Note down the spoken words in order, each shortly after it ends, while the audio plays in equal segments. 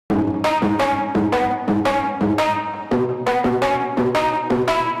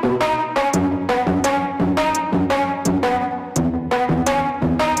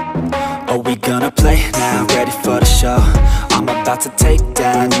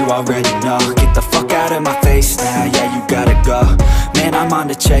you already know. Get the fuck out of my face now, yeah, you gotta go. Man, I'm on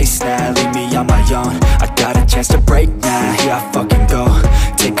the chase now, leave me on my own. I got a chance to break now, here I fucking go.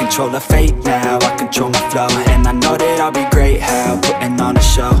 Take control of fate now, I control my flow. And I know that I'll be great, how, putting on a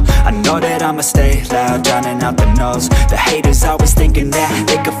show. I know that I'ma stay loud, drowning out the noise. The haters always thinking that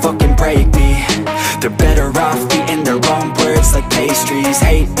they could fucking break me. They're better off eating their own words like pastries.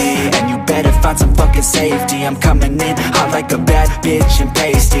 Hate me, and you better find some fucking safety. I'm coming in hot like a bad bitch and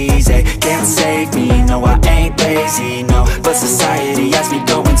pasty.